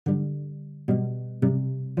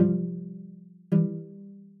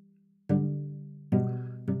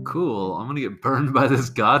cool. I'm going to get burned by this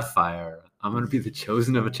godfire. I'm going to be the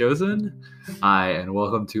chosen of a chosen. Hi, and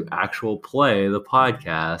welcome to Actual Play, the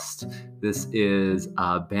podcast. This is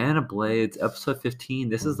Band of Blades, episode 15.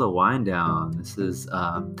 This is the wind down. This is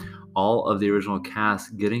all of the original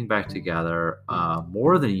cast getting back together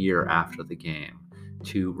more than a year after the game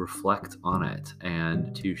to reflect on it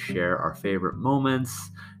and to share our favorite moments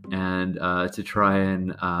and to try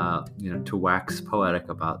and to wax poetic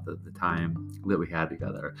about the time that we had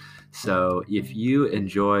together. So if you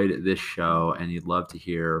enjoyed this show and you'd love to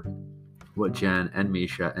hear what Jen and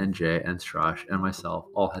Misha and Jay and Strash and myself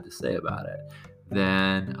all had to say about it,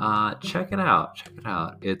 then check it out.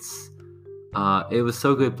 It was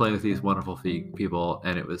so good playing with these wonderful people,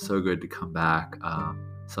 and it was so good to come back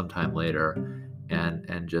sometime later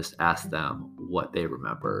and just ask them what they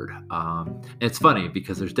remembered. It's funny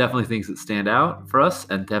because there's definitely things that stand out for us,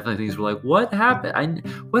 and definitely things we're like, what happened?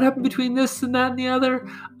 What happened between this and that and the other?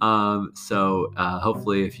 So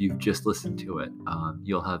hopefully, if you've just listened to it,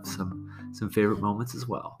 you'll have some favorite moments as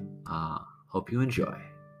well. Hope you enjoy.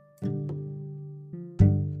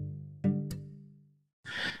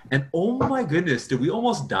 And oh my goodness, did we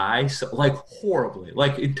almost die horribly?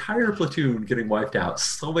 Like entire platoon getting wiped out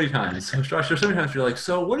so many times. So Josh, there's so many times you're like,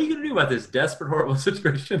 so what are you gonna do about this desperate, horrible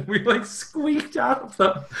situation? We squeaked out of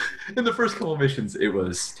them in the first couple of missions. It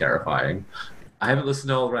was terrifying. I haven't listened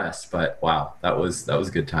to all the rest, but wow, that was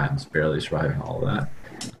good times. Barely surviving all of that.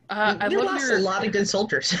 I lost a lot of good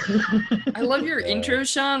soldiers. I love your intro,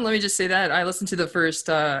 Sean. Let me just say that. I listened to the first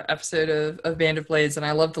episode of Band of Blades, and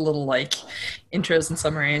I love the little intros and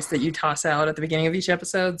summaries that you toss out at the beginning of each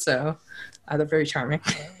episode. So they're very charming.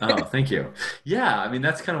 Oh, thank you. Yeah, I mean,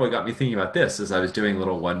 that's kind of what got me thinking about this as I was doing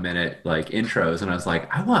little 1 minute intros, and I was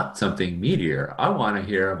like, I want something meatier. I want to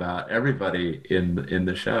hear about everybody in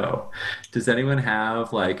the show. Does anyone have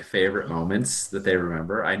favorite moments that they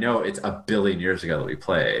remember? I know it's a billion years ago that we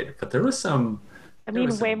played, but there was some. I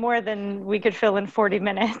mean, way more than we could fill in 40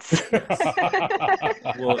 minutes.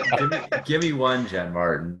 Well, give me one, Jen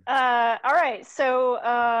Martin. All right, so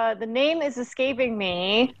the name is escaping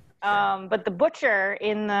me. But the butcher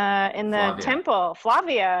in the Flavia. temple,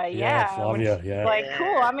 Flavia, Flavia, yeah.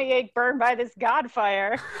 Cool, I'm gonna get burned by this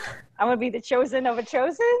godfire. I'm gonna be the chosen of a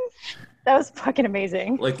chosen. That was fucking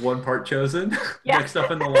amazing. One part chosen, next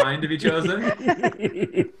up in the line to be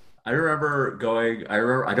chosen. I remember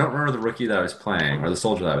I don't remember the rookie that I was playing or the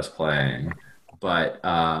soldier that I was playing, but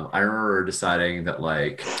I remember deciding that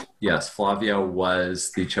yes, Flavia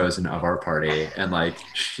was the chosen of our party, and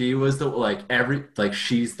she was the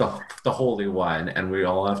she's the holy one, and we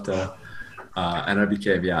all have to. And I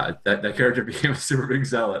became that character became a super big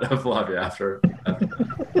zealot of Flavia after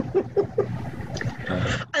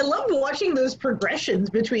I loved watching those progressions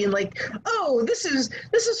between this is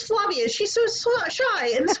Flavia. She's so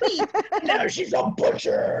shy and sweet. Now she's a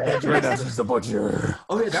butcher. That's right. Now she's the butcher.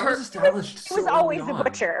 Oh yeah, that was established. She was always a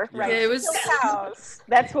butcher, right? Yeah, it was cows.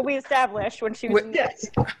 That's what we established when she was. Yes.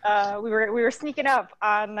 We were sneaking up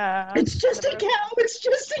on. It's just a cow. It's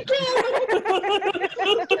just a cow.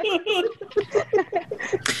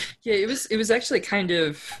 Yeah, it was actually kind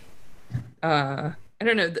of. I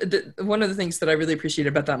don't know. One of the things that I really appreciate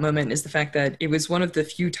about that moment is the fact that it was one of the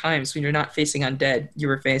few times when you're not facing undead, you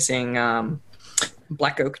were facing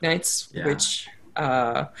Black Oak Knights, which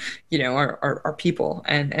are people,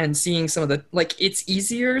 and seeing some of the it's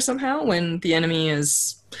easier somehow when the enemy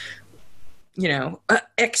is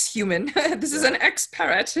ex-human. This is an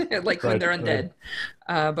ex-parrot, when they're undead.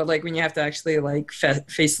 But when you have to actually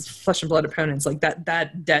face flesh and blood opponents,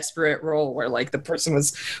 that desperate role where the person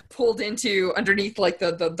was pulled into underneath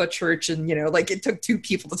the church, and it took two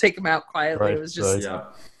people to take them out quietly. Right, it was just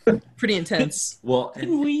pretty intense. Well,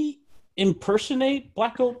 didn't we impersonate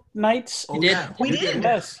Black Oak Knights? Oh, yeah, we did.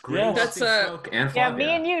 Yes. That's me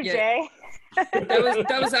and you, Jay.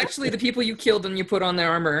 That was actually the people you killed and you put on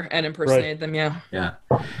their armor and impersonated them. Yeah,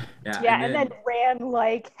 and then ran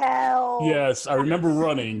like hell. Yes, I remember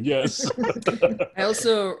running. Yes. I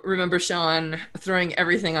also remember Sean throwing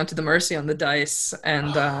everything onto the mercy on the dice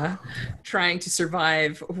and trying to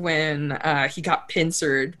survive when he got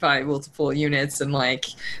pincered by multiple units and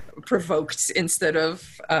provoked instead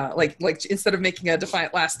of instead of making a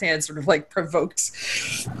defiant last stand, sort of provoked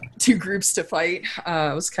two groups to fight.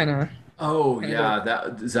 It was kind of. Oh yeah,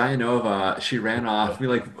 that Zayanova, she ran off.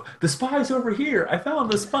 The spy's over here. I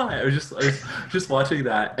found the spy. I was just watching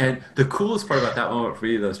that, and the coolest part about that moment for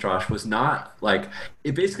you, though, Josh, was not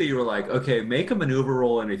it. Basically, you were okay, make a maneuver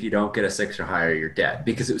roll, and if you don't get a 6 or higher, you're dead,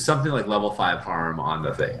 because it was something like level 5 harm on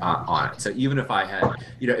the thing on it. So even if I had,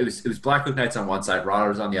 it was Black Oak Knights on one side,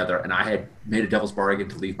 Marauders on the other, and I had made a devil's bargain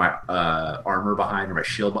to leave my armor behind or my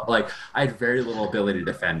shield. Like I had very little ability to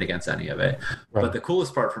defend against any of it. Right. But the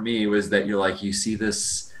coolest part for me was that you see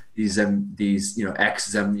these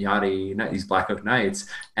ex Zemyati, these Black Oak Knights,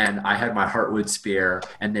 and I had my Heartwood spear,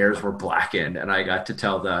 and theirs were blackened, and I got to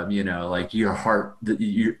tell them, like your heart,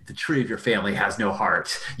 the tree of your family has no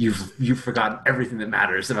heart. You've forgotten everything that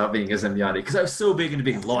matters about being a Zemyati, because I was so big into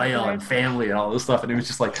being loyal and family and all this stuff, and it was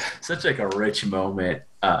just like such like a rich moment.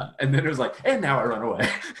 And then it was like, and now I run away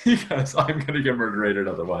because I'm gonna get murdered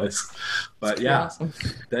otherwise. But yeah, awesome.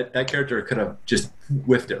 that character could have just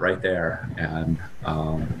whiffed it right there, and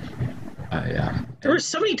yeah. There were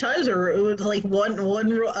so many times where it was like one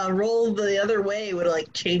roll the other way would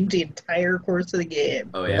like change the entire course of the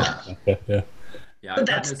game. Oh yeah. Yeah, but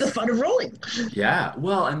that's the fun of rolling. Yeah,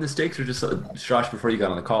 well, and the stakes are just Josh. Before you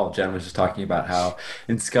got on the call, Jen was just talking about how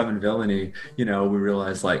in Scum and Villainy, we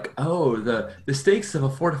realized like, oh, the stakes of a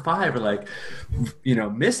 4 to 5 are like,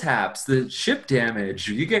 mishaps, the ship damage,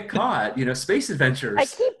 you get caught, space adventures. I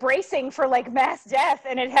keep bracing for like mass death,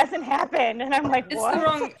 and it hasn't happened, and I'm like,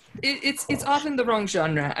 what? It's often the wrong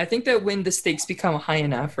genre. I think that when the stakes become high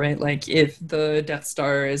enough, right? Like if the Death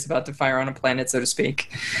Star is about to fire on a planet, so to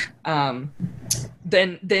speak,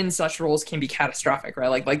 then such rolls can be catastrophic, right?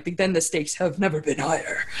 Like then the stakes have never been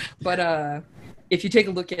higher. But if you take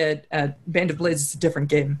a look at Band of Blades, it's a different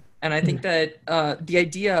game. And I think that the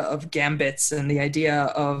idea of gambits and the idea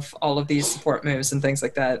of all of these support moves and things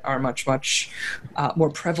like that are much, much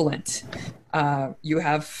more prevalent. You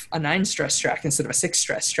have a 9 stress track instead of a 6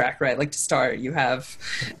 stress track, right? Like to start, you have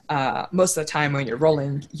most of the time when you're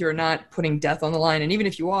rolling, you're not putting death on the line. And even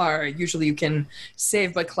if you are, usually you can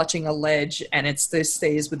save by clutching a ledge, and this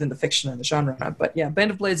stays within the fiction and the genre. But yeah,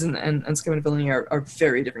 Band of Blades and Scum and Villainy are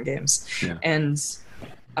very different games. Yeah. And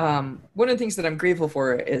one of the things that I'm grateful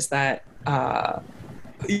for is that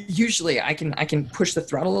usually I can push the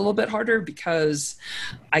throttle a little bit harder because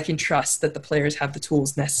I can trust that the players have the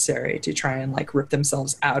tools necessary to try and like rip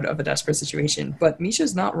themselves out of a desperate situation. But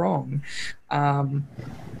Misha's not wrong.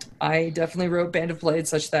 I definitely wrote Band of Blades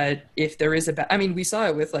such that if there is we saw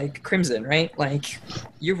it with like Crimson, right? Like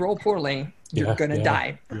you roll poorly, you're gonna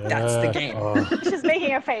die. Yeah. That's the game. She's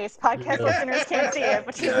making a face. Podcast listeners can't see it,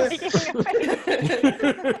 but she's making a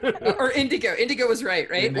face. Or Indigo. Indigo was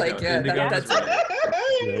right? Indigo, that's right.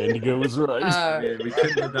 Indigo was right. We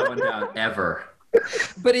couldn't put that one down ever.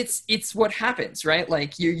 But it's what happens, right?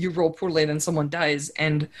 Like you roll poorly, then someone dies,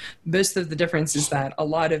 and most of the difference is that a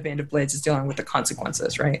lot of Band of Blades is dealing with the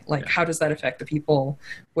consequences, right? Like how does that affect the people?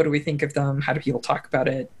 What do we think of them? How do people talk about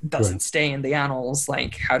it? Does it stay in the annals?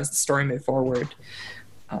 Like how does the story move forward?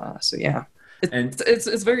 So yeah.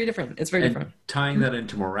 It's very different. It's very different. Tying that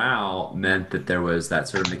into morale meant that there was that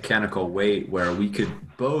sort of mechanical weight where we could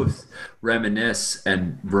both reminisce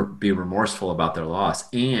and be remorseful about their loss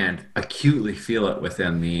and acutely feel it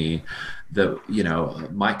within the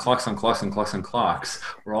my clocks on clocks and clocks on clocks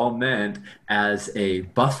were all meant as a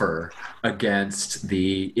buffer against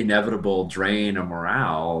the inevitable drain of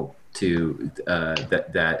morale to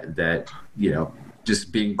that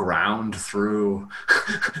just being ground through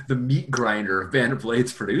the meat grinder of Band of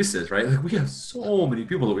Blades produces, right? Like we have so many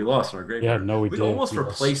people that we lost in our graveyard. Yeah, no, we did. Almost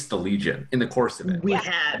replaced the Legion in the course of it. We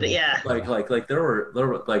had, yeah. Like there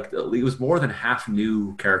were like it was more than half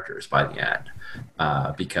new characters by the end,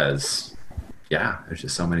 because there's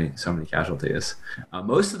just so many casualties.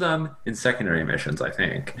 Most of them in secondary missions, I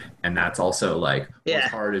think, and that's also like what's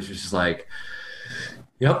hard is just like,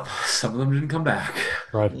 yep, some of them didn't come back.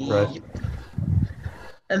 Right.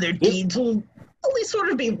 And their deeds will only sort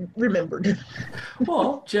of be remembered.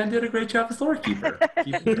 Well, Jen did a great job as Lore Keeper.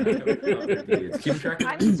 Keep track of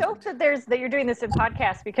I'm stoked that you're doing this in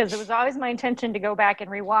podcast, because it was always my intention to go back and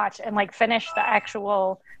rewatch and like finish the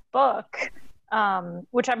actual book,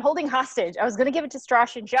 which I'm holding hostage. I was going to give it to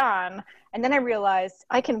Strash and John, and then I realized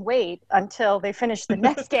I can wait until they finish the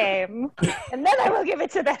next game, and then I will give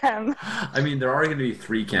it to them. I mean, there are going to be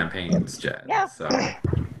 3 campaigns, Jen. Yeah.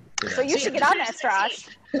 So you should get on that, Strash.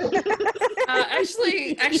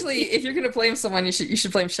 Actually, if you're gonna blame someone, you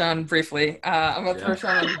should blame Sean briefly. I'm gonna throw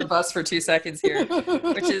Sean under the bus for 2 seconds here,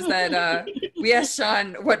 which is that we asked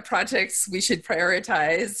Sean what projects we should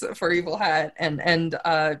prioritize for Evil Hat, and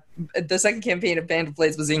the second campaign of Band of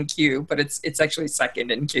Blades was in queue, but it's actually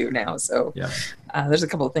second in queue now. So there's a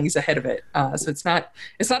couple of things ahead of it. So it's not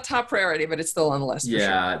top priority, but it's still on the list.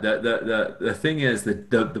 Yeah, for sure. The thing is that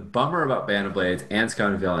the bummer about Band of Blades and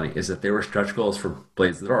Scum and Villainy is that they were stretch goals for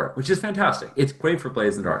Blades in the Dark, which is fantastic. It's great for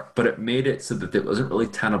Blades in the Dark, but it made it so that it wasn't really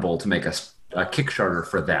tenable to make a Kickstarter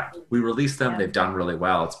for them. We released them. Yeah. They've done really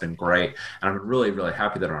well. It's been great. And I'm really, really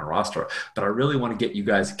happy they're on a roster. But I really want to get you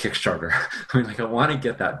guys a Kickstarter. I mean, like, I want to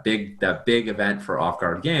get that big event for Off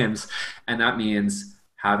Guard Games. And that means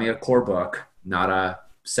having a core book, not a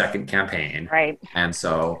second campaign. Right. And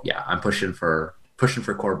so, yeah, I'm pushing for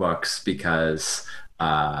core books because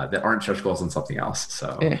that aren't stretch goals and something else.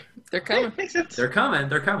 So Yeah, they're coming. Makes sense. they're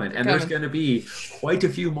coming. And there's going to be quite a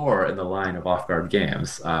few more in the line of Off Guard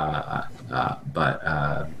Games. Yeah,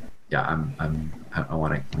 I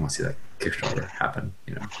want to see that Kickstarter happen.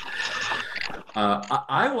 You know,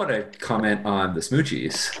 I want to comment on the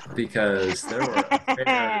Smoochies because there were a fair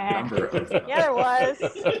number of them. Yeah, there was.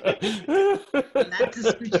 That's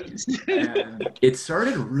the Smoochies. And it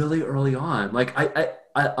started really early on. Like I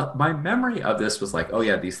my memory of this was like, oh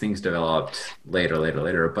yeah, these things developed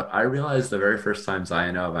later. But I realized the very first time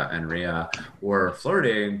Zayanova and Rhea were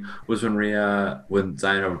flirting was when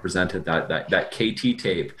Zayanova presented that KT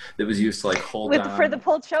tape that was used to like hold down For the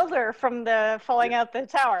pulled shoulder from the falling out the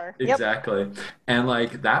tower. Yep. Exactly. And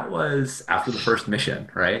like that was after the first mission,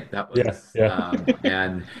 right? That was Yeah.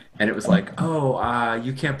 And it was like, oh,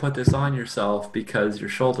 you can't put this on yourself because your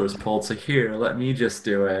shoulder's pulled. So here, let me just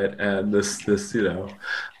do it. And this you know,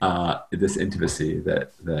 this intimacy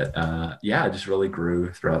that just really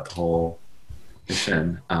grew throughout the whole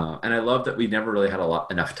mission. And I love that we never really had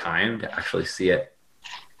enough time to actually see it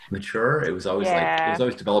mature. It was always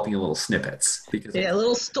developing in little snippets because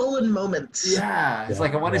Little stolen moments. it's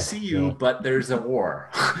like I want to see you, but there's a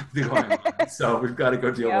war going on, so we've got to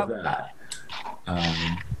go deal with that.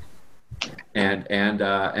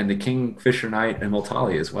 And the Kingfisher Knight and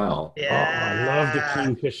Multali as well. Oh, I love the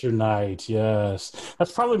Kingfisher Knight. Yes,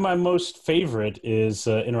 that's probably my most favorite is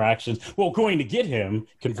interactions. Well, going to get him,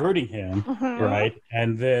 converting him, right,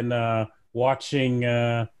 and then watching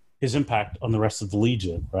his impact on the rest of the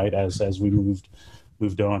Legion, right, as we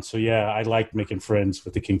moved on. So yeah, I liked making friends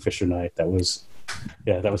with the Kingfisher Knight. That was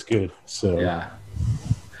good. So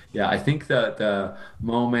yeah, I think the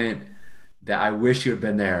moment that I wish you had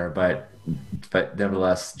been there, but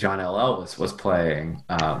nevertheless, John LL was playing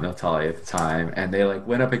Miltali at the time, and they like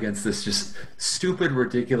went up against this just stupid,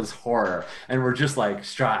 ridiculous horror, and we're just like,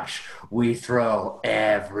 Strash, we throw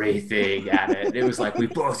everything at it. And it was like we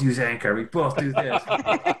both use anchor, we both do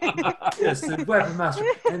this, and weapon master,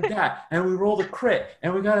 and that, and we rolled a crit,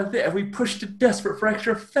 and we got and we pushed it desperate for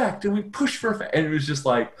extra effect, and we pushed for effect, and it was just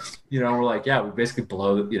like, you know, we're like, yeah, we basically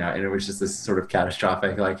blow, you know, and it was just this sort of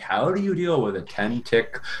catastrophic, like, how do you deal with a 10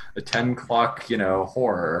 clock, you know,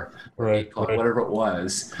 horror, or 8 clock, whatever it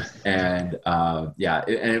was, and and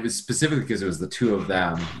it was specifically because it was the two of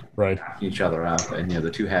them backing each other up, and you know,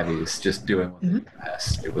 the two heavies just doing what they do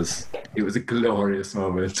best. It was a glorious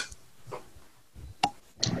moment.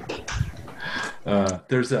 Are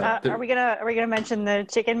we gonna mention the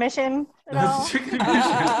chicken mission at all?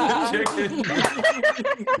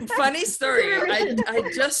 Funny story.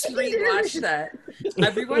 I just rewatched that.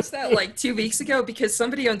 I rewatched that like 2 weeks ago because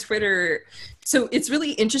somebody on Twitter. So it's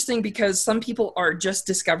really interesting because some people are just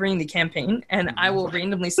discovering the campaign, and I will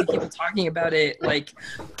randomly see people talking about it like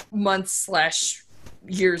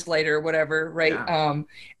months/years later, whatever, right? Yeah.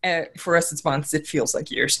 For us it's months, it feels like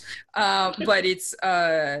years, but it's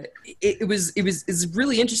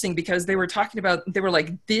really interesting because they were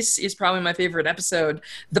like, this is probably my favorite episode.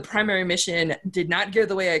 The primary mission did not go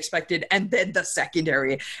the way I expected, and then the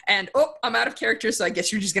secondary, and I'm out of character, so I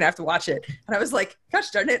guess you're just gonna have to watch it. And I was like, gosh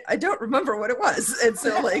darn it, I don't remember what it was. And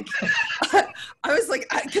so like I was like,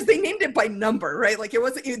 because they named it by number, right? Like it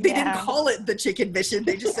wasn't, they didn't call it the chicken mission,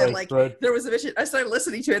 they just said there was a mission. I started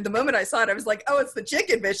listening to it, the moment I saw it I was like, oh, it's the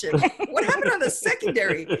chicken mission. What happened on the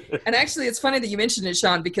secondary? And actually it's funny that you mentioned it,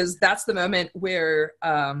 Sean, because that's the moment where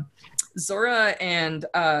Zora and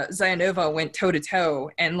Zayanova went toe to toe,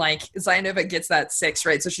 and like Zayanova gets that 6,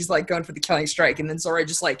 right? So she's like going for the killing strike, and then Zora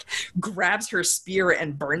just like grabs her spear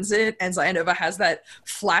and burns it, and Zayanova has that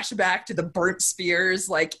flashback to the burnt spears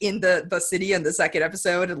like in the city in the second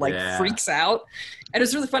episode, and like freaks out. And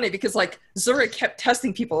it's really funny because like Zora kept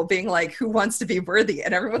testing people, being like, who wants to be worthy?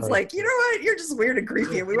 And everyone's like, you know what? You're just weird and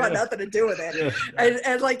creepy, and we want nothing to do with it.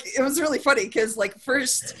 And like, it was really funny because like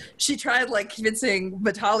first she tried like convincing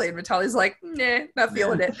Vitali, and Vitali's like, nah, not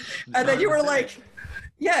feeling it. And then you were like,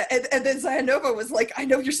 yeah. And then Zayanova was like, I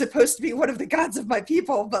know you're supposed to be one of the gods of my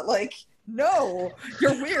people, but like, no,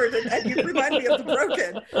 you're weird, and you remind me of the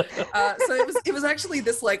Broken. So it was actually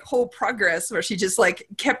this like whole progress where she just like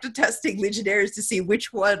kept testing Legionnaires to see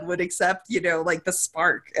which one would accept, you know, like the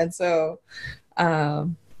spark. And so yeah,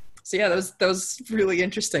 that was really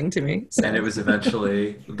interesting to me. So. And it was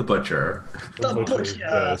eventually the Butcher. The Butcher.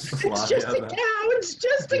 It's just a cow It's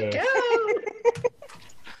just a cow.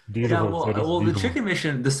 Beautiful. Yeah, well, That is the beautiful. chicken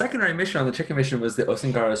mission, the secondary mission on the chicken mission was the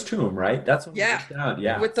Osingara's tomb, right? That's what we Yeah. just found.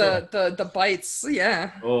 Yeah. With the bites,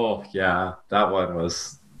 yeah. Oh yeah, that one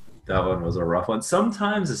was a rough one.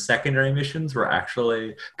 Sometimes the secondary missions were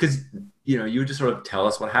actually because you would just sort of tell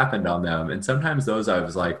us what happened on them, and sometimes those I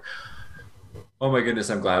was like, oh my goodness,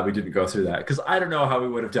 I'm glad we didn't go through that because I don't know how we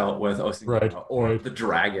would have dealt with Osingara or the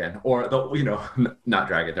dragon or the not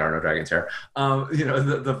dragon. There are no dragons here.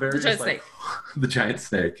 The various giant snake. the giant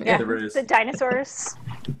snake. Yeah, The various the dinosaurs.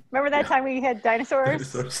 Remember that time we had dinosaurs?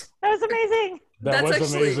 dinosaurs. That was amazing. That That's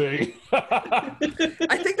was actually- amazing.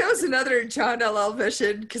 I think that was another John LL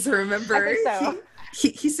mission because I remember I think so.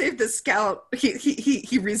 he saved the scout.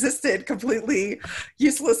 He resisted completely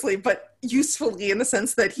uselessly, but usefully in the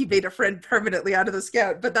sense that he made a friend permanently out of the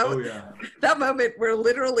scout. But that Oh yeah. that moment where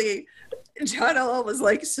literally John LL was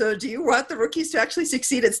like, "So do you want the rookies to actually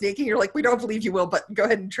succeed at sneaking?" You're like, "We don't believe you will, but go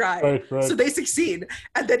ahead and try." Right. So they succeed,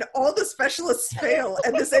 and then all the specialists fail,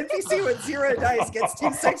 and this NPC with 0 dice gets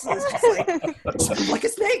 2 sixes. Just like a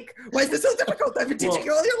snake. Why is this so difficult? I've been teaching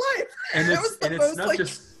you all your life. And That it's, was the and most, it's not like-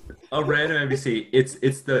 just a random NPC.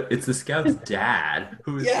 It's the scout's dad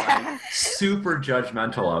who is Yeah. super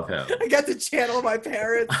judgmental of him. I got to channel my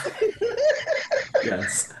parents.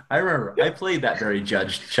 Yes, I remember. I played that very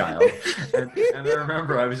judged child, and I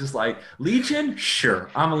remember I was just like, Legion, sure,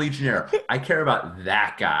 I'm a Legionnaire. I care about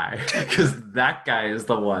that guy because that guy is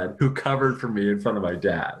the one who covered for me in front of my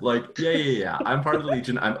dad. Like, yeah. I'm part of the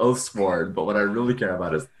Legion. I'm oath-sworn, but what I really care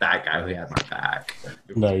about is that guy who had my back.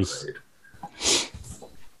 It was Nice. great.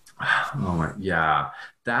 Oh my, yeah,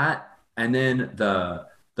 that, and then the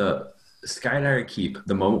Skydiver Keep.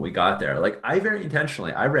 The moment we got there, like I very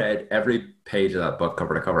intentionally, I read every page of that book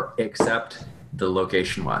cover to cover except the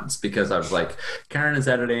location ones because I was like, Karen is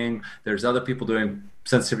editing. There's other people doing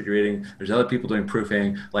sensitivity reading. There's other people doing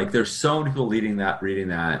proofing. Like there's so many people reading that,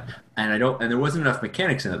 and there wasn't enough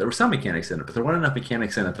mechanics in it. There were some mechanics in it, but there weren't enough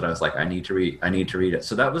mechanics in it that I was like, I need to read it.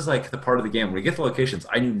 So that was like the part of the game when we get the locations.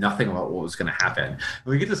 I knew nothing about what was going to happen.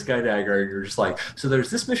 When we get to Skydagger, you're just like, so there's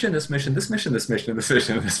this mission, this mission, this mission, this mission, this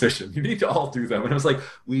mission, and this mission. You need to all do them. And I was like,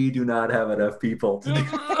 we do not have enough people to do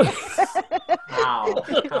How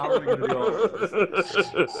are we going to do all of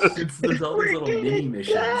this? There's all these little mini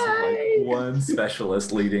missions with like one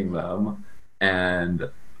specialist leading them, and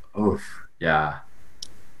yeah.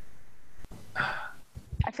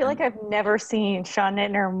 I feel like I've never seen Sean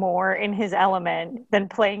Nittner more in his element than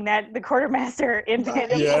playing the quartermaster in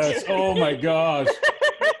Phantom Yes. Oh my gosh.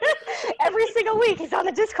 Every single week he's on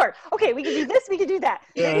the Discord. Okay, we can do this, we can do that.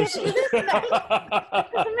 Yes. We can do this and that.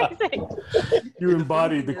 It's amazing. You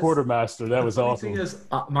embodied the quartermaster. That was The awesome. thing is,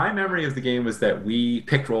 my memory of the game was that we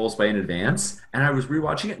picked roles way in advance, and I was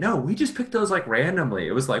rewatching it. No, we just picked those like randomly.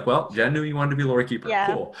 It was like, well, Jen knew you wanted to be Lore Keeper. Yeah.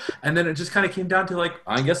 Cool. And then it just kind of came down to like,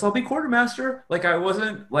 I guess I'll be quartermaster. Like it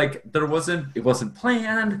wasn't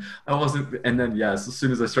planned. And then yes, as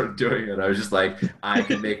soon as I started doing it, I was just like, I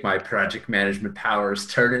can make my project management powers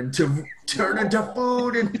turn into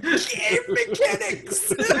food and Game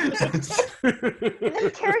mechanics. And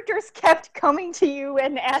then characters kept coming to you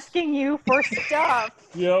and asking you for stuff.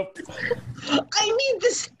 Yep. I need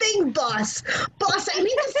this thing, boss. Boss, I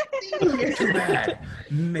need this thing. too bad.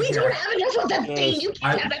 We don't have enough of that thing. You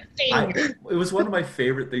can't have that thing. It was one of my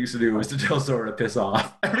favorite things to do was to tell Zora to piss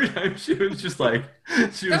off. Every time she was just like,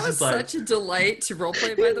 That was such a delight to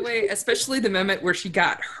roleplay, by the way, especially the moment where she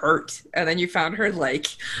got hurt and then you found her like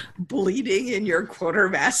bleeding in your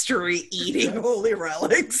quartermastery eating holy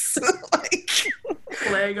relics. Like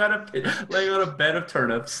laying on a bed of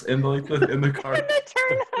turnips in the car. The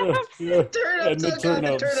turnips. Yeah. Turnips, And the oh God,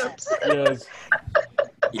 the turnips. turnips.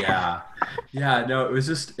 Yes. Yeah, no, it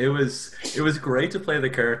was great to play the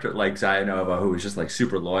character like Zionova, who was just like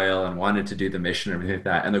super loyal and wanted to do the mission and everything like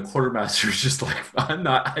that. And the quartermaster was just like,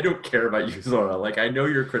 I don't care about you, Zora. Like, I know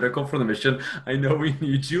you're critical for the mission. I know we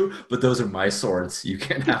need you, but those are my swords. You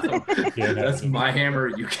can't have them. have That's them. my hammer.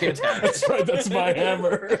 You can't have it. That's right. That's my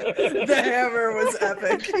hammer. the hammer was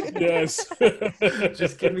epic. Yes.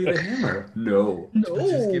 Just give me the hammer. No.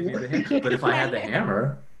 Just give me the hammer. But if I had the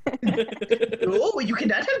hammer, Oh, you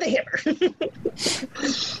cannot have the hammer.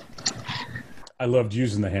 I loved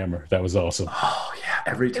using the hammer. That was awesome. oh yeah,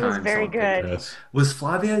 every time. was very something- good. Yes. Was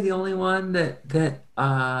Flavia the only one that No,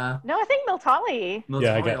 I think Miltali.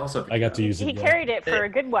 Yeah, Miltali I got to use it. He yeah. carried it for a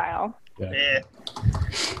good while. Yeah.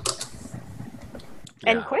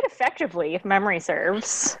 And Yeah. quite effectively, if memory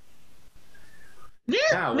serves.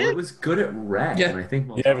 Yeah, well, it was good at rec, Yeah. and I think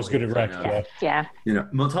Yeah, it was good at rec. Miltali, Yeah. Yeah. You know,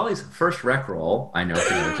 Miltali's first rec role, I know if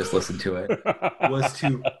you just listened to it, was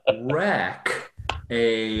to wreck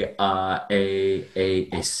a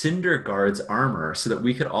Cinder Guard's armor so that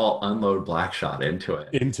we could all unload Blackshot into it.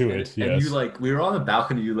 Yes. And you like, we were on the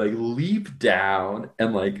balcony, you like leap down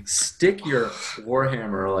and like stick your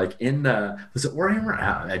Warhammer like in the, was it Warhammer?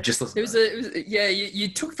 I just listened. It was yeah, you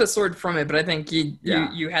took the sword from it, but I think you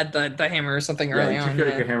had the hammer or something early on. You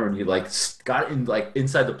took your hammer and you like got in like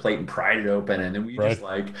inside the plate and pried it open, and then we just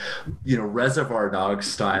like, you know, Reservoir Dogs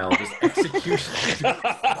style, just execution.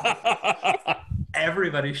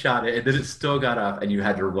 Everybody shot it, and then it still got up, and you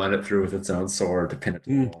had to run it through with its own sword to pin it to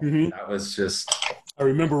the wall. That was just. I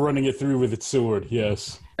remember running it through with its sword.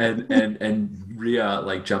 Yes. And Rhea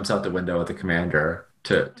like jumps out the window with the commander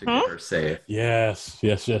to get her safe. Yes.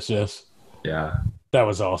 Yeah. That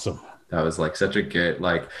was awesome. That was like such a good,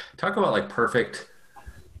 like, talk about like perfect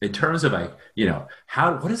in terms of like, you know,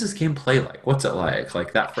 what does this game play like? What's it like?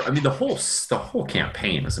 Like that, I mean, the whole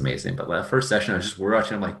campaign was amazing, but that first session I was just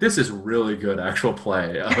watching, I'm like, this is really good actual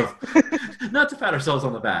play of, not to pat ourselves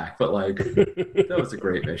on the back, but like, that was a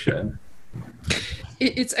great mission.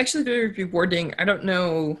 It's actually very rewarding. I don't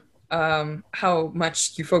know how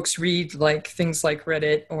much you folks read like things like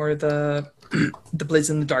Reddit or the Blades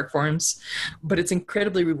in the Dark forums, but it's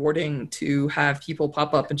incredibly rewarding to have people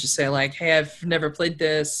pop up and just say like, hey, I've never played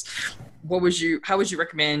this. How would you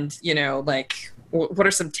recommend, you know, like, what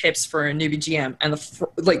are some tips for a newbie GM?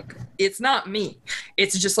 And like, it's not me.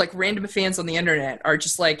 It's just like random fans on the internet are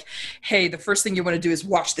just like, hey, the first thing you want to do is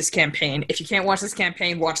watch this campaign. If you can't watch this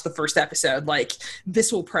campaign, watch the first episode. Like,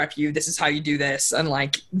 this will prep you. This is how you do this. And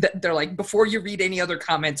like, they're like, before you read any other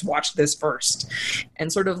comments, watch this first.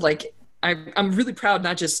 And sort of like, I'm really proud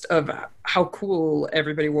not just of how cool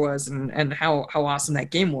everybody was and how awesome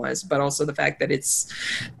that game was, but also the fact that it's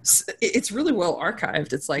really well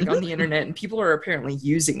archived. It's like on the internet and people are apparently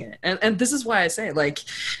using it. And this is why I say like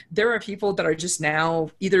there are people that are just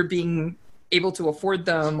now either being able to afford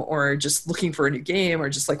them or just looking for a new game or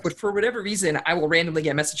just like for whatever reason, I will randomly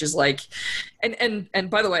get messages like, and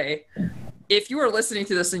by the way, if you are listening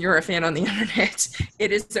to this and you're a fan on the internet,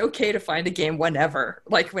 it is okay to find a game whenever.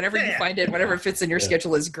 Like, whenever you find it, whenever it fits in your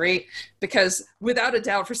schedule is great. Because without a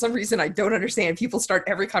doubt, for some reason I don't understand, people start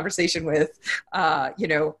every conversation with, you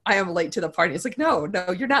know, I am late to the party. It's like, no,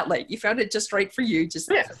 you're not late. You found it just right for you.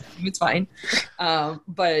 It's fine.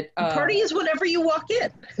 But party is whenever you walk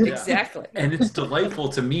in. Exactly. And it's delightful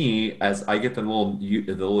to me as I get the little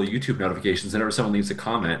YouTube notifications whenever someone leaves a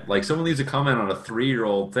comment. Like, someone leaves a comment on a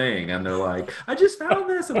 3-year-old thing, and they're like, I just found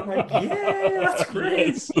this, and I'm like, yeah, that's great.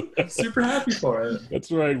 Yes. I'm super happy for it.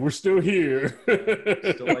 That's right. We're still here.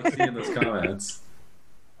 Still like seeing those comments.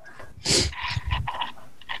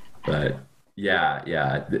 But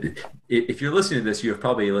yeah. If you're listening to this, you have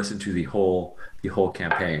probably listened to the whole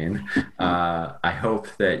campaign. I hope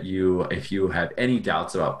that if you have any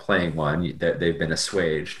doubts about playing one, that they've been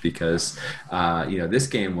assuaged, because you know, this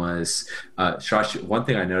game was Shosh, one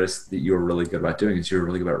thing I noticed that you were really good about doing is you were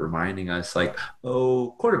really good about reminding us, like,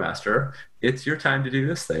 oh, Quartermaster, it's your time to do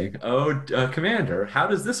this thing. Oh, Commander, how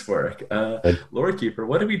does this work? Lord Keeper,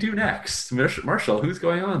 what do we do next? Marshall, who's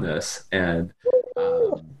going on this? And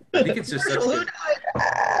I think it's just such a...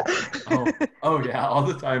 Oh yeah, all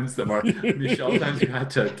the times that Michelle, times you had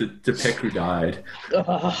to pick who died.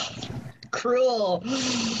 Cruel.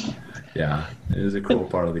 Yeah, it is a cool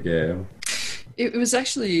part of the game. It was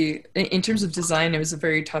actually, in terms of design, it was a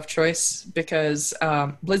very tough choice because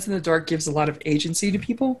Blades in the Dark gives a lot of agency to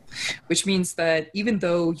people, which means that even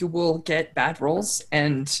though you will get bad rolls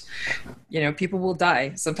and, you know, people will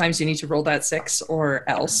die, sometimes you need to roll that 6 or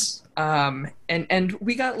else. And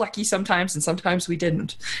we got lucky sometimes, and sometimes we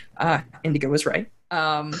didn't. Indigo was right.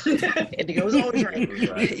 Indigo was always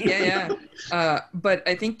right. Yeah. But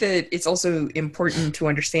I think that it's also important to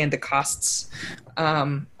understand the costs,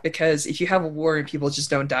 because if you have a war and people just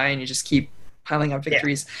don't die and you just keep piling up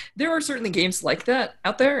victories, there are certainly games like that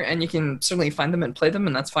out there, and you can certainly find them and play them,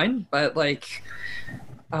 and that's fine. But like,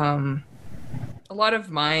 a lot of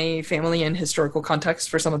my family and historical context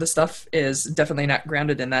for some of this stuff is definitely not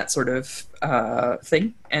grounded in that sort of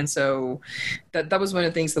thing. And so that was one of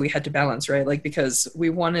the things that we had to balance, right? Like, because we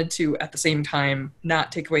wanted to, at the same time,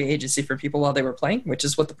 not take away agency from people while they were playing, which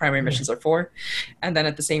is what the primary missions are for. And then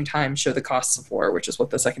at the same time, show the costs of war, which is what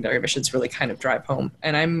the secondary missions really kind of drive home.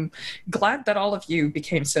 And I'm glad that all of you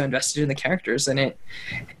became so invested in the characters, and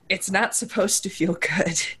it's not supposed to feel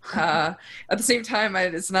good. At the same time,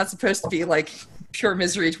 it's not supposed to be like pure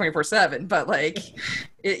misery 24/7. But like,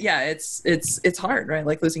 it's hard, right?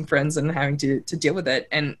 Like losing friends and having to deal with it.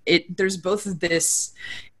 And there's both of this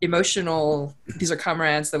emotional, these are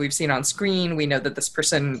comrades that we've seen on screen. We know that this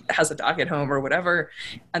person has a dog at home or whatever.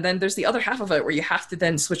 And then there's the other half of it where you have to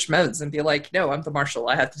then switch modes and be like, no, I'm the marshal.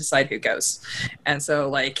 I have to decide who goes. And so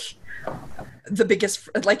like the biggest,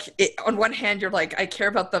 like on one hand, you're like, I care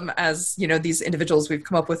about them as, you know, these individuals we've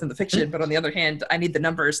come up with in the fiction. But on the other hand, I need the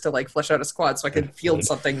numbers to like flesh out a squad so I can field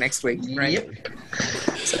something next week. Right. Yep.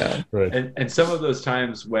 So. Right. And some of those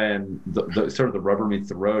times when the sort of the rubber meets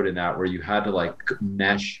the road in that, where you had to like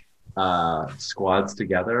mesh squads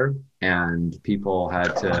together, and people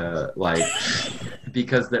had to like,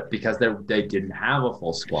 because they didn't have a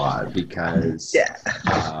full squad, because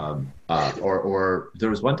or there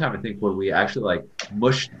was one time I think where we actually like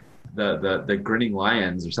mushed the Grinning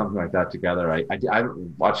Lions or something like that together. I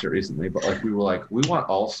haven't watched it recently, but like we were like, we want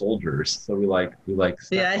all soldiers, so we I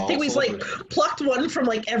think we like plucked one from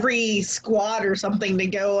like every squad or something to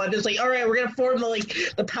go, and it's like, all right, we're gonna form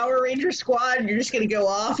the Power Ranger squad, and you're just gonna go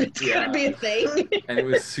off. It's gonna be a thing. And it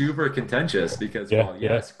was super contentious because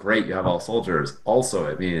yes, great, you have all soldiers. Also,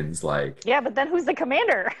 it means like, yeah, but then who's the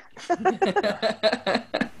commander?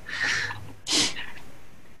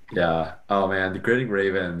 yeah. Oh man, the Grinning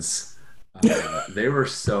Ravens, they were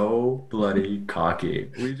so bloody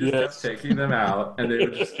cocky. We just kept taking them out, and they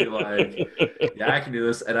would just be like, "Yeah, I can do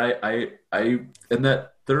this." And I in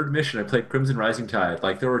that third mission, I played Crimson Rising Tide.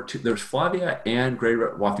 Like there was Flavia and Grey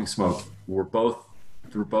Wafting Smoke were both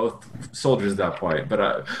soldiers at that point.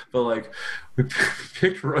 But like we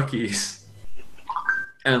picked rookies,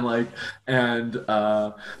 and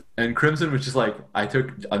Crimson was just like,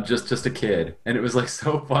 I'm just a kid. And it was like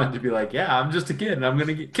so fun to be like, yeah, I'm just a kid and I'm going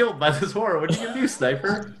to get killed by this horror. What are you going to do,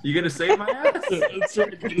 Sniper? You going to save my ass? Are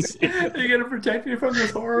you going to protect me from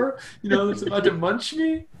this horror? You know, that's about to munch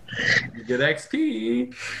me? You get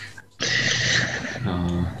XP.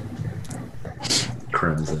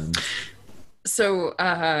 Crimson. So,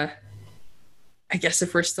 I guess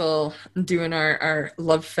if we're still doing our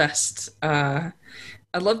love fest,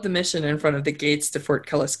 I love the mission in front of the gates to Fort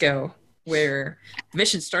Kalisko, where the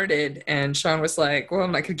mission started and Sean was like, well,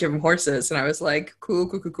 I'm not going to give him horses. And I was like,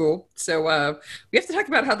 cool. So we have to talk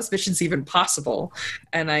about how this mission's even possible.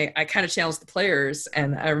 And I kind of challenged the players.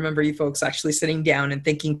 And I remember you folks actually sitting down and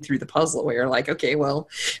thinking through the puzzle where you're like, okay, well,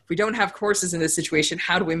 if we don't have horses in this situation,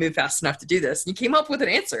 how do we move fast enough to do this? And you came up with an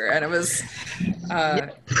answer. And it was,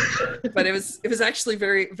 but it was actually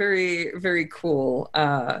very, very, very cool.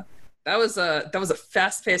 That was a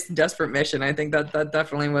fast-paced and desperate mission. I think that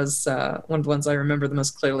definitely was one of the ones I remember the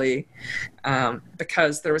most clearly,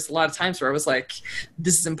 because there was a lot of times where I was like,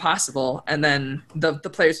 "This is impossible," and then the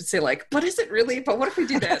players would say like, "But is it really? But what if we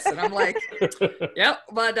do this?" And I'm like, "Yeah,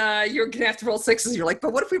 but you're gonna have to roll sixes." You're like,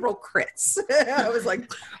 "But what if we roll crits?" I was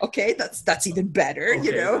like, "Okay, that's even better," okay,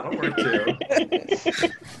 you know. That'll work too.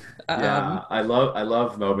 Yeah, I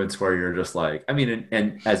love moments where you're just like, I mean,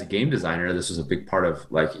 and as a game designer, this was a big part of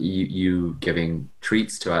like you giving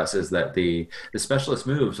treats to us, is that the specialist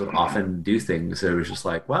moves would often do things. It was just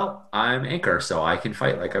like, well, I'm Anchor, so I can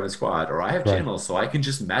fight like I'm a squad, or I have channels, so I can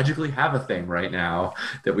just magically have a thing right now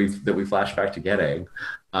that we flash back to getting.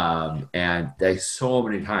 And so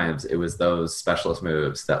many times it was those specialist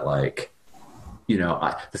moves that, like, you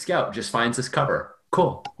know, the scout just finds this cover.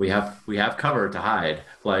 Cool. We have cover to hide,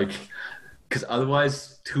 like, because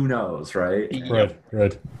otherwise, who knows, right?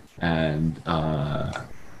 Right. And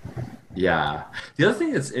yeah, the other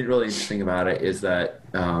thing that's really interesting about it is that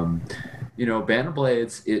you know, Band of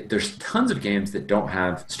Blades, there's tons of games that don't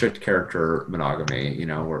have strict character monogamy, you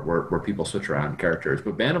know, where people switch around characters.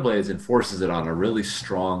 But Band of Blades enforces it on a really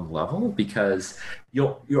strong level, because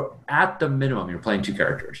you're at the minimum, you're playing two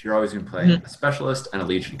characters. You're always going to play a specialist and a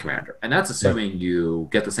Legion commander. And that's assuming you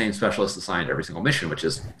get the same specialist assigned every single mission, which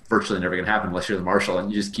is virtually never going to happen unless you're the marshal and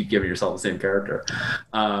you just keep giving yourself the same character.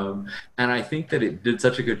 And I think that it did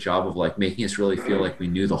such a good job of like making us really feel like we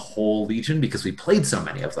knew the whole Legion, because we played so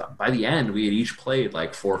many of them. By the end, we had each played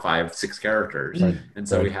like 4, 5, 6 characters. And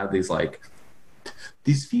so we had these like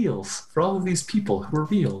these feels for all of these people who are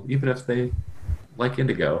real, even if they like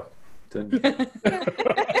indigo.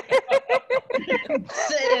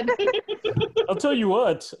 I'll tell you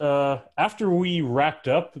what, after we wrapped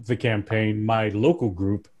up the campaign, my local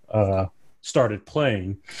group started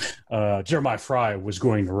playing. Jeremiah Fry was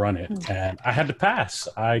going to run it, and I had to pass.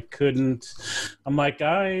 I couldn't. I'm like,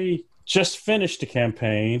 I just finished the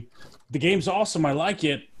campaign. The game's awesome. I like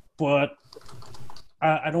it, but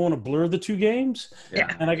I don't want to blur the two games.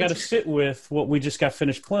 Yeah. And I got to sit with what we just got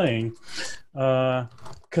finished playing,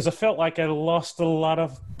 because I felt like I lost a lot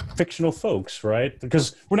of fictional folks, right?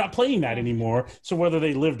 Because we're not playing that anymore. So whether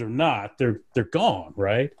they lived or not, they're gone,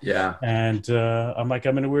 right? Yeah. And I'm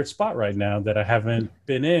in a weird spot right now that I haven't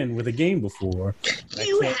been in with a game before.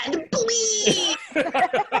 You had to bleed.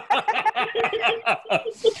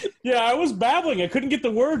 Yeah, I was babbling. I couldn't get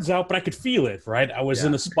the words out, but I could feel it, right? I was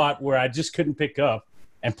in a spot where I just couldn't pick up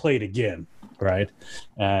and play it again, right?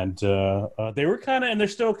 And they were and they're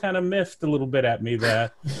still kind of miffed a little bit at me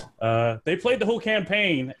that they played the whole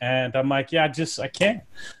campaign, and I'm like, yeah, I can't.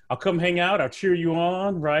 I'll come hang out. I'll cheer you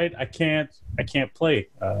on, right? I can't play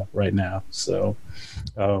right now. So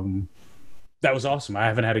that was awesome. I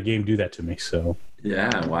haven't had a game do that to me. So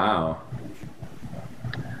yeah, wow.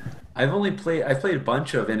 I played a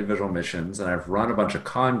bunch of individual missions, and I've run a bunch of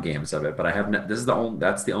con games of it, but I haven't.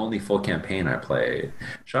 That's the only full campaign I played.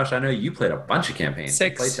 Josh, I know you played a bunch of campaigns.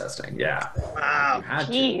 6 play testing. Yeah. Wow. You had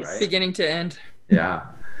Jeez. to, right? beginning to end. Yeah.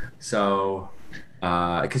 So,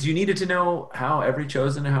 because you needed to know how every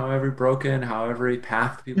chosen, how every broken, how every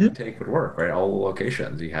path people would take would work, right? All the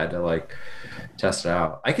locations. You had to test it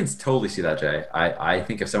out. I can totally see that, Jay. I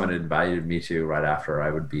think if someone had invited me to right after,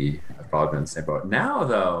 I'd probably been in the same boat. Now,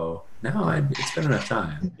 though, it's been enough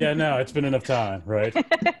time. yeah, no, it's been enough time, right?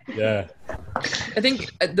 Yeah. I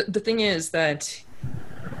think the thing is that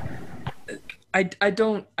I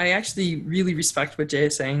actually really respect what Jay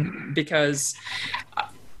is saying, because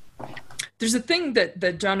there's a thing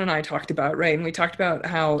that John and I talked about, right? And we talked about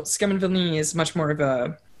how Scum and Villainy is much more of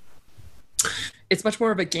a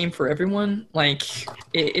game for everyone. Like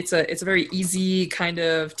it's a very easy kind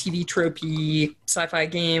of TV tropey sci-fi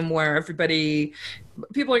game where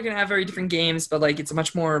people are going to have very different games, but it's a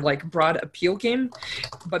much more broad appeal game.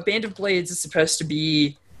 But Band of Blades is supposed to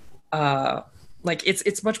be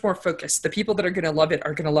it's much more focused. The people that are going to love it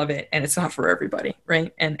are going to love it, and it's not for everybody,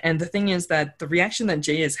 right? And the thing is that the reaction that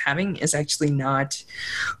Jay is having is actually not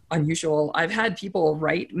unusual. I've had people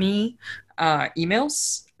write me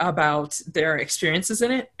emails about their experiences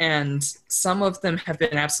in it, and some of them have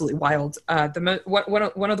been absolutely wild.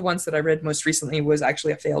 One of the ones that I read most recently was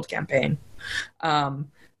actually a failed campaign.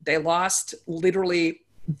 They lost literally.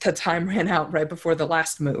 The time ran out right before the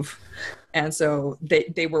last move, and so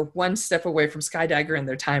they were one step away from Skydagger, and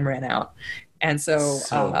their time ran out. And so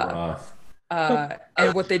rough.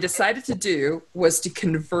 And what they decided to do was to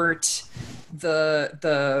convert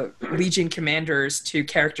the Legion commanders to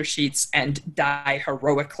character sheets and die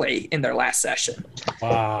heroically in their last session.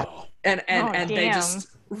 Wow. And they just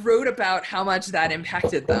wrote about how much that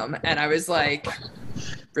impacted them, and I was like,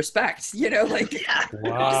 respect,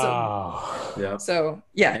 Wow. Awesome. Yeah. So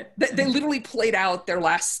yeah, they literally played out their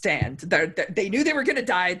last stand. They knew they were going to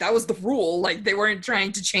die. That was the rule. They weren't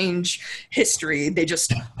trying to change history. They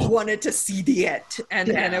just wanted to see the end. And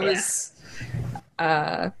it was,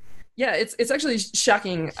 it's actually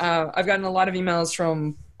shocking. I've gotten a lot of emails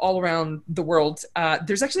from all around the world.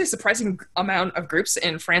 There's actually a surprising amount of groups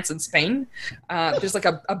in France and Spain. There's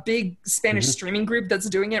a big Spanish streaming group that's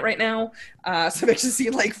doing it right now. So I've actually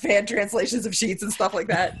seen fan translations of sheets and stuff like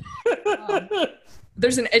that.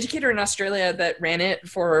 There's an educator in Australia that ran it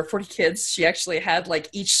for 40 kids. She actually had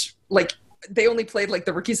they only played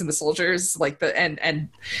the rookies and the soldiers, and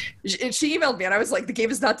she emailed me, and I was like, the game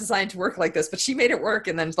is not designed to work like this, but she made it work.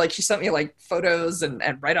 And then she sent me photos and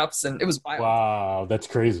write-ups, and it was wild. Wow, that's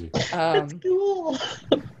crazy. That's cool.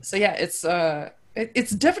 So yeah,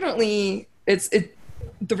 it's definitely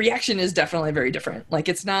the reaction is definitely very different.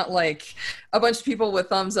 It's not a bunch of people with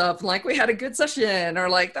thumbs up, we had a good session, or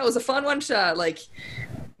that was a fun one shot.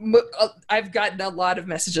 I've gotten a lot of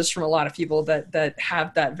messages from a lot of people that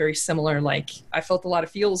have that very similar, I felt a lot of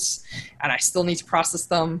feels, and I still need to process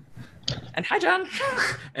them. And hi, John.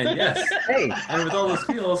 And yes, Hey. and with all those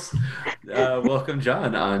feels, welcome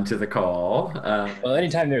John onto the call. Well,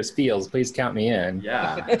 anytime there's feels, please count me in.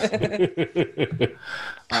 Yeah.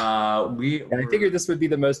 And I figured this would be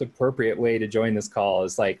the most appropriate way to join this call,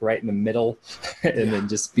 is right in the middle, and then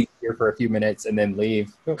just be here for a few minutes and then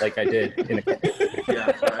leave, like I did in a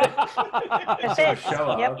Yeah, right. That's Sort it. of show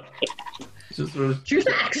up. Yep. Just sort of True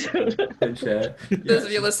facts. and chat. Those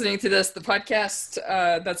of you listening to the podcast,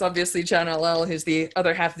 that's obviously John LL, who's the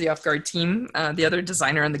other half of the Off Guard team, the other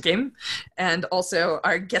designer in the game, and also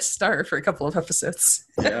our guest star for a couple of episodes.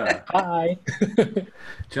 Yeah. Hi.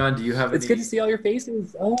 John, do you have It's any? good to see all your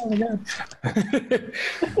faces. Oh my god.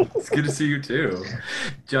 It's good to see you too.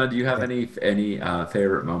 John, do you have any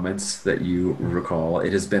favorite moments that you recall?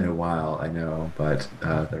 It has been a while, I know, but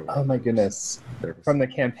Oh my goodness. there was, From the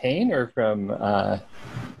campaign or from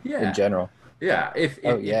in general? Yeah, if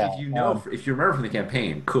Oh, yeah. you know, if you remember from the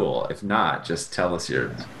campaign, cool. If not, just tell us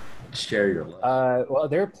your Share your love. Well,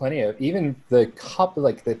 there are plenty of, even the couple,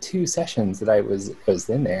 like the 2 sessions that I was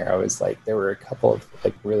in there, I was like, there were a couple of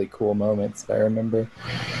like really cool moments that I remember.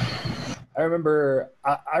 I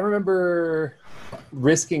remember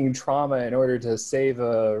risking trauma in order to save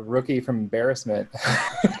a rookie from embarrassment.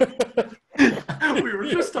 We were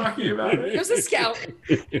just talking about it. It was a scout.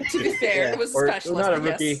 To be fair, it was a specialist. Not a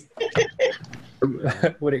rookie.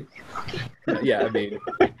 Yeah, I mean,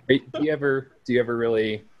 do you ever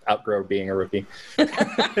really outgrow being a rookie? It's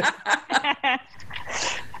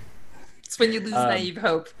when you lose naive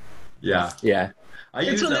hope. Yeah. Yeah. I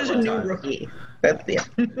used that there's a one new time. rookie. That's the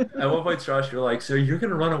At one point, Josh, you're like, so you're going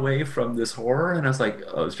to run away from this horror? And I was like,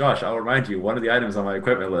 oh, Josh, I'll remind you, one of the items on my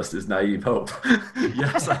equipment list is naive hope.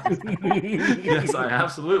 Yes, I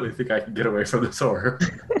absolutely think I can get away from this horror.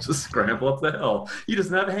 Just scramble up the hill. He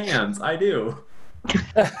doesn't have hands. I do.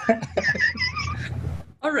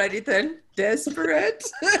 Alrighty then. Desperate.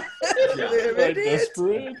 Yeah.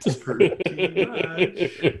 Pretty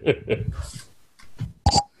much.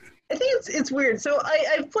 I think it's weird. So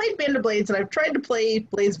I've played Band of Blades, and I've tried to play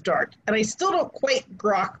Blades of Dark, and I still don't quite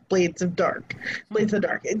grok Blades of Dark.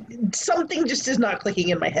 Something just is not clicking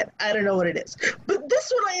in my head. I don't know what it is. But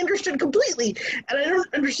this one I understood completely, and I don't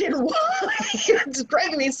understand why. It's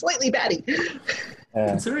driving me slightly batty.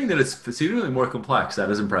 Considering that it's considerably more complex, that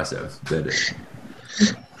is impressive.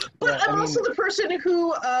 But I'm also the person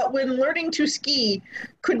who, when learning to ski,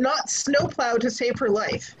 could not snowplow to save her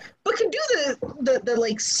life, but can do the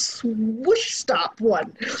like swoosh stop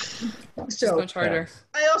one. So much harder.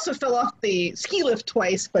 I also fell off the ski lift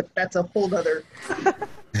twice, but that's a whole other.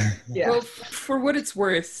 Yeah. Well, for what it's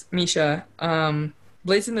worth, Misha,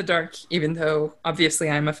 Blades in the Dark, even though obviously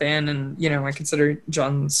I'm a fan and I consider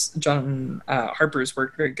John Harper's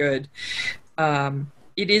work very good.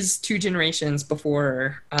 It is 2 generations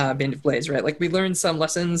before Band of Blades, right? Like, we learned some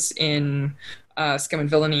lessons in Scum and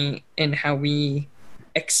Villainy in how we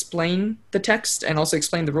explain the text and also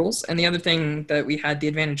explain the rules. And the other thing that we had the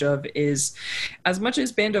advantage of is, as much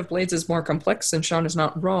as Band of Blades is more complex, and Sean is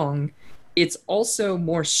not wrong, it's also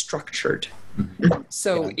more structured.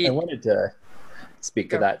 So I wanted to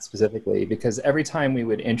speak to that specifically, because every time we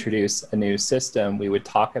would introduce a new system, we would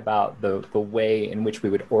talk about the way in which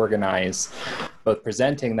we would organize both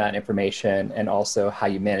presenting that information and also how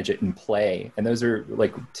you manage it in play. And those are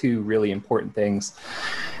like 2 really important things.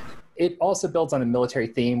 It also builds on a military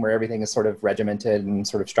theme where everything is sort of regimented and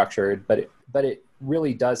sort of structured, but it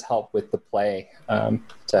really does help with the play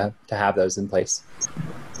to have those in place.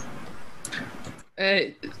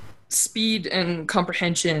 Speed and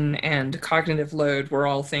comprehension and cognitive load were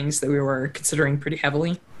all things that we were considering pretty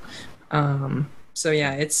heavily. So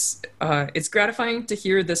yeah, it's gratifying to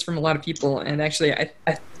hear this from a lot of people, and actually, I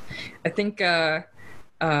think like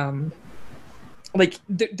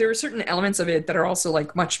there are certain elements of it that are also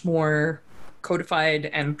like much more codified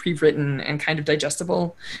and pre-written and kind of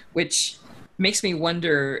digestible, which makes me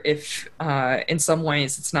wonder if in some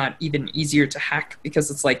ways it's not even easier to hack,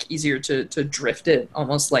 because it's like easier to drift it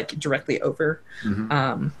almost like directly over.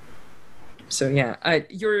 Mm-hmm. So yeah,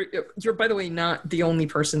 you're by the way not the only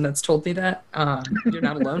person that's told me that. You're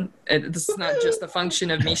not alone. This is not just a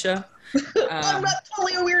function of Misha. I'm not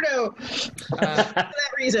totally a weirdo for that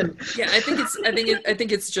reason. Yeah, I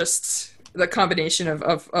think it's just the combination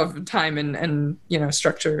of time and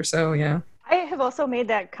structure. So yeah. I have also made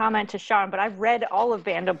that comment to Sean, but I've read all of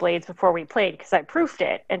Band of Blades before we played because I proofed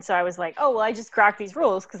it. And so I was like, oh, well, I just cracked these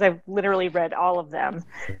rules because I've literally read all of them.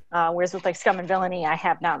 Whereas with like Scum and Villainy, I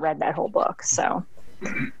have not read that whole book. So,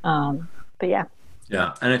 but yeah.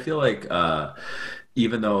 Yeah, and I feel like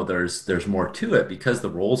even though there's more to it, because the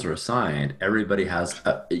roles are assigned, everybody has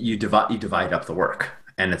you divide up the work.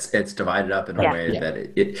 And it's divided up in a way that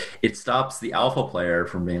it stops the alpha player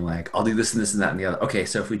from being like, I'll do this and this and that and the other. Okay,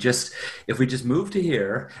 so if we just move to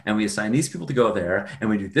here and we assign these people to go there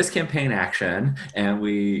and we do this campaign action and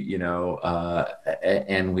we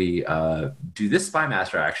do this spy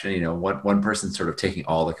master action, one person sort of taking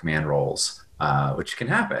all the command roles, which can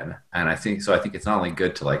happen. And I think it's not only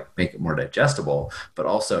good to like make it more digestible, but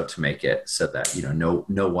also to make it so that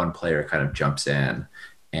no one player kind of jumps in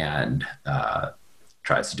and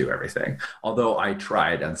tries to do everything. Although I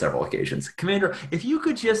tried on several occasions. Commander, if you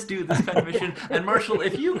could just do this kind of mission, and Marshall,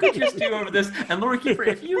 if you could just do over this, and Lord Keeper,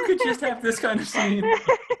 if you could just have this kind of scene.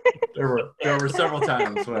 There were several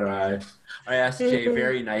times where I asked Jay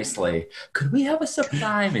very nicely, could we have a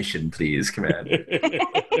supply mission, please, Commander?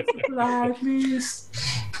 Supply, please.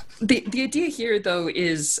 The idea here, though,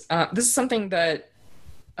 is this is something that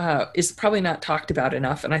is probably not talked about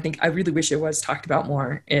enough, and I think I really wish it was talked about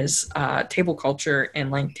more, is table culture and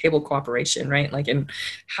like table cooperation, right? Like, and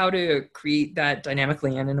how to create that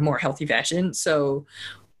dynamically and in a more healthy fashion. So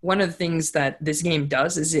one of the things that this game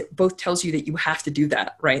does is it both tells you that you have to do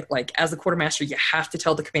that, right? Like, as the quartermaster, you have to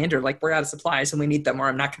tell the commander, like, we're out of supplies and we need them or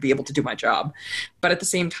I'm not going to be able to do my job. But at the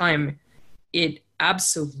same time, it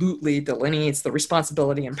absolutely delineates the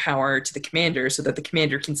responsibility and power to the commander so that the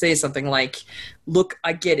commander can say something like, look,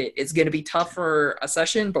 I get it. It's going to be tough for a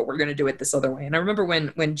session, but we're going to do it this other way. And I remember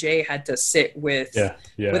when Jay had to sit with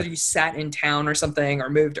whether you sat in town or something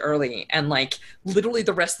or moved early, and like literally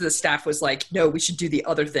the rest of the staff was like, no, we should do the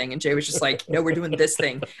other thing. And Jay was just like, no, we're doing this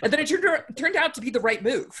thing. And then it turned out to be the right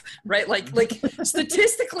move, right? Like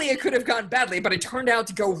statistically it could have gone badly, but it turned out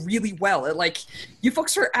to go really well. It, like, you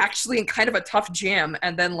folks are actually in kind of a tough jam,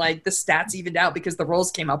 and then like the stats evened out because the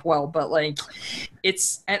rolls came up well. But like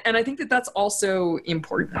it's and I think that that's also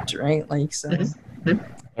important, right? Like, so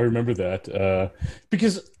I remember that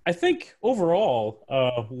because I think overall,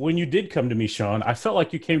 when you did come to me, Sean, I felt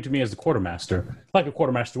like you came to me as the quartermaster, like a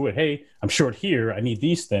quartermaster would. Hey, I'm short here. I need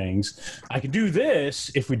these things. I can do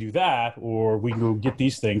this if we do that, or we can go get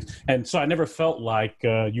these things. And so I never felt like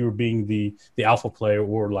you were being the alpha player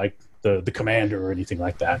or like the commander or anything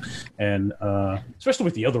like that. And especially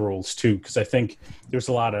with the other roles too, because I think there's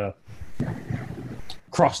a lot of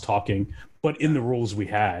cross-talking, but in the rules we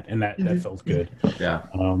had, and that felt good. Yeah.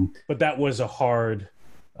 But that was a hard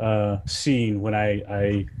scene when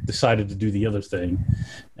I decided to do the other thing,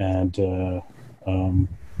 and I don't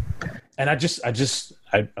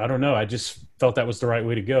know. I just felt that was the right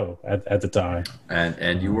way to go at the time.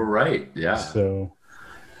 And you were right. Yeah. So.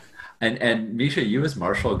 And Misha, you as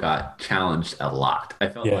Marshall got challenged a lot. I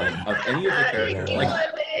felt like of any of the characters,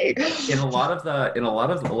 like in a lot of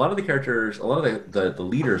the characters, a lot of the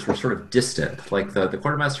leaders were sort of distant. Like the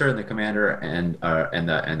quartermaster and the commander and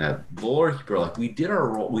the lore keeper, like we did our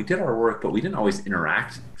work, but we didn't always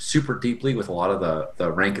interact super deeply with a lot of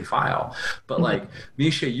the rank and file. But like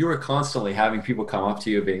Misha, you were constantly having people come up to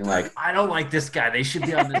you being like, I don't like this guy, they should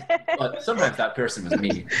be on this. But sometimes that person was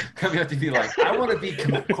me, coming up to be like, I want to be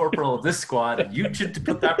corporal of this squad and you should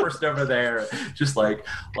put that person over there. Just like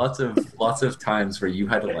lots of times where you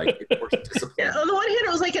had to like enforce discipline. Yeah, on the one hand, it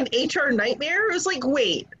was like an HR nightmare. It was like,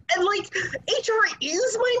 wait, and like HR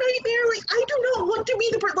is my nightmare. Like, I do not want to be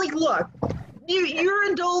the person. Like, look,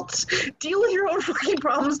 you're adults. Deal with your own fucking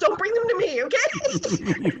problems. Don't bring them to me, okay?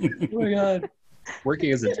 Oh my god.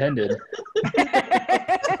 Working as intended.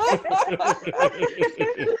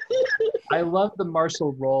 I love the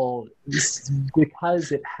Marshall role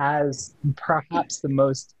because it has perhaps the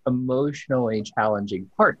most emotionally challenging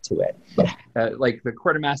part to it. Like the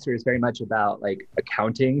quartermaster is very much about like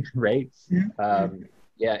accounting, right?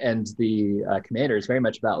 Yeah, and the commander is very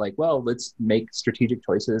much about like, well, let's make strategic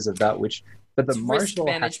choices about which. But the Marshal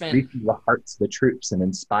has to reach the hearts of the troops and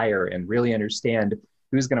inspire and really understand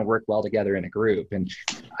who's going to work well together in a group, and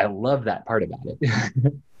I love that part about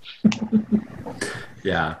it.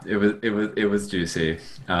 Yeah, it was juicy.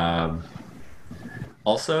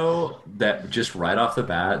 Also, that just right off the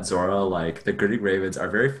bat, Zora, like the Gritty Ravens, our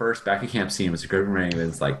very first back at camp scene was the Gritty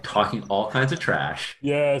Ravens like talking all kinds of trash.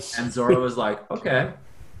 Yes. And Zora was like, okay,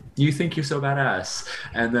 you think you're so badass.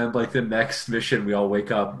 And then like the next mission, we all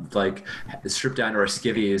wake up like stripped down to our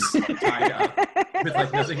skivvies, tied up with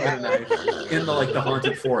like nothing but a knife in the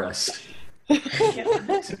haunted forest. And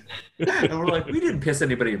we're like, we didn't piss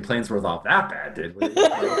anybody in Plainsworth off that bad, did we?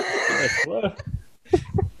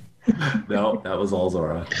 No, that was all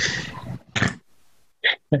Zora.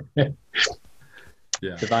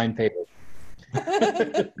 Yeah. Divine favor.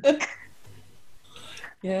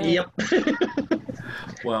 Yeah. Yep.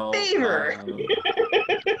 Well, Favor.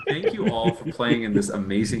 Thank you all for playing in this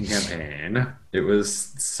amazing campaign. It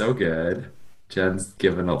was so good. Jen's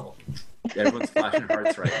given everyone's flashing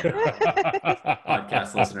hearts right now,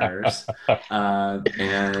 podcast listeners.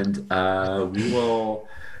 We will.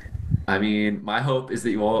 I mean, my hope is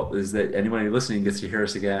that anybody listening gets to hear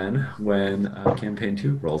us again when campaign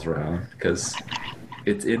 2 rolls around, because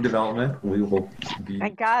it's in development. We will be. I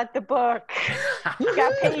got the book.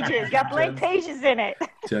 Got pages. Got blank pages in it.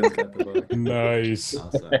 Jen's got the book. Nice.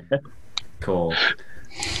 Awesome. Cool.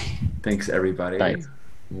 Thanks, everybody. Thanks.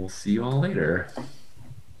 We'll see you all later.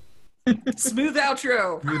 Smooth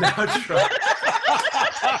outro. Smooth outro.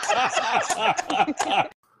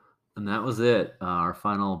 And that was it. Our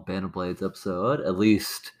final Band of Blades episode, at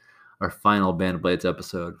least our final Band of Blades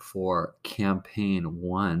episode for Campaign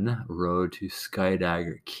 1, Road to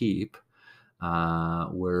Skydagger Keep.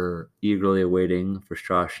 We're eagerly awaiting for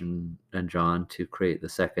Strash and John to create the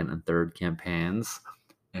second and third campaigns.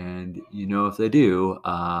 And if they do,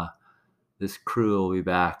 this crew will be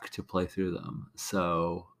back to play through them.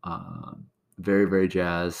 So very, very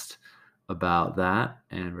jazzed about that,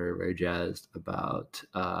 and very, very jazzed about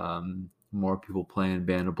more people playing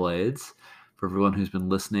Band of Blades. For everyone who's been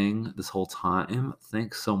listening this whole time,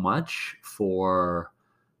 thanks so much for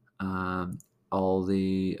all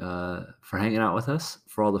the for hanging out with us,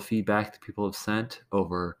 for all the feedback that people have sent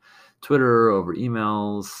over Twitter, over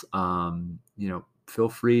emails. Feel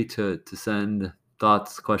free to send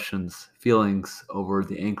thoughts, questions, feelings over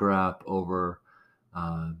the Anchor app, over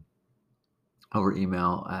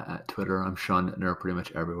email at Twitter. I'm Sean Nittner pretty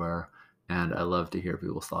much everywhere, and I love to hear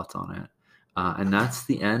people's thoughts on it. And that's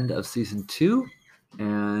the end of season 2.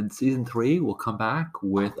 And season 3 will come back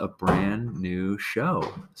with a brand new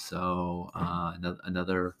show. So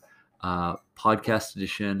another podcast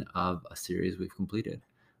edition of a series we've completed.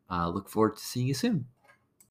 Look forward to seeing you soon.